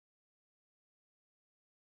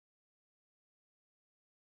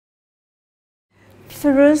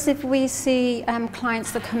For us, if we see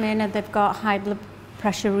clients that come in and they've got high blood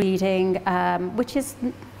pressure reading, which is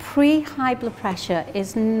pre-high blood pressure,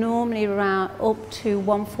 is normally around up to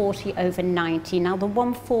 140 over 90. Now the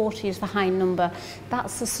 140 is the high number,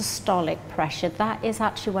 that's the systolic pressure. That is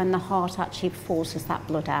actually when the heart actually forces that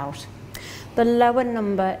blood out. The lower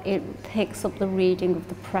number, it picks up the reading of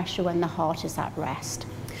the pressure when the heart is at rest.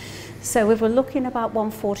 So if we're looking about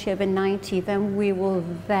 140 over 90, then we will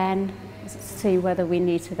then see whether we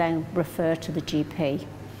need to then refer to the GP.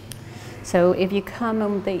 So if you come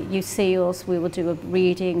and you see us, we will do a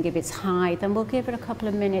reading. If it's high, then we'll give it a couple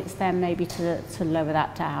of minutes then maybe to lower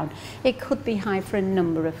that down. It could be high for a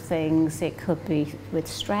number of things. It could be with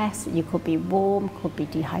stress, you could be warm, could be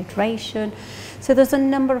dehydration. So there's a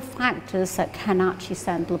number of factors that can actually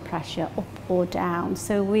send blood pressure up or down.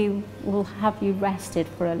 So we will have you rested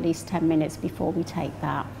for at least 10 minutes before we take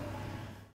that.